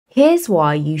Here's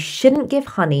why you shouldn't give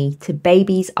honey to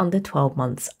babies under 12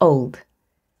 months old.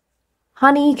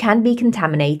 Honey can be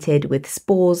contaminated with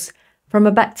spores from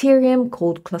a bacterium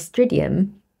called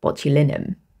Clostridium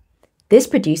botulinum. This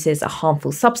produces a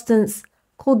harmful substance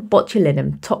called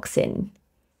botulinum toxin.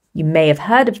 You may have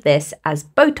heard of this as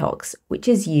botox, which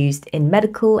is used in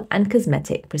medical and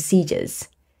cosmetic procedures.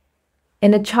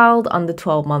 In a child under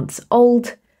 12 months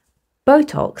old,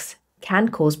 botox can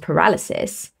cause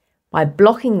paralysis by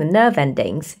blocking the nerve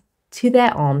endings to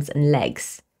their arms and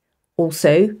legs.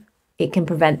 Also, it can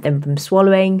prevent them from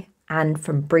swallowing and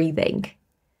from breathing.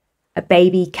 A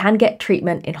baby can get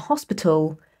treatment in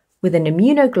hospital with an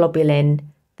immunoglobulin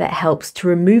that helps to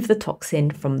remove the toxin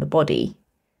from the body.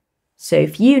 So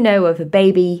if you know of a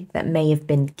baby that may have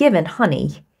been given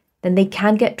honey, then they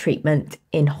can get treatment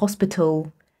in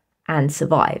hospital and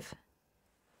survive.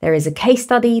 There is a case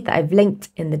study that I've linked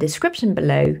in the description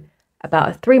below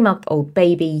about a 3-month-old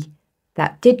baby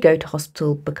that did go to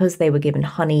hospital because they were given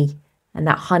honey, and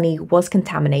that honey was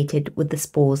contaminated with the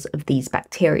spores of these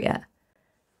bacteria.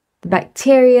 The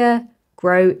bacteria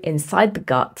grow inside the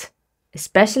gut,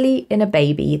 especially in a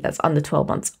baby that's under 12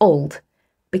 months old,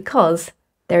 because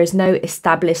there is no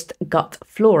established gut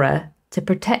flora to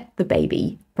protect the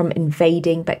baby from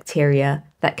invading bacteria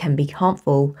that can be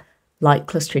harmful, like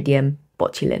Clostridium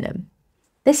botulinum.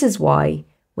 This is why,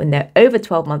 when they're over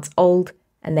 12 months old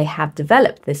and they have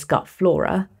developed this gut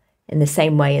flora in the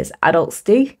same way as adults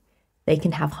do, they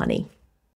can have honey.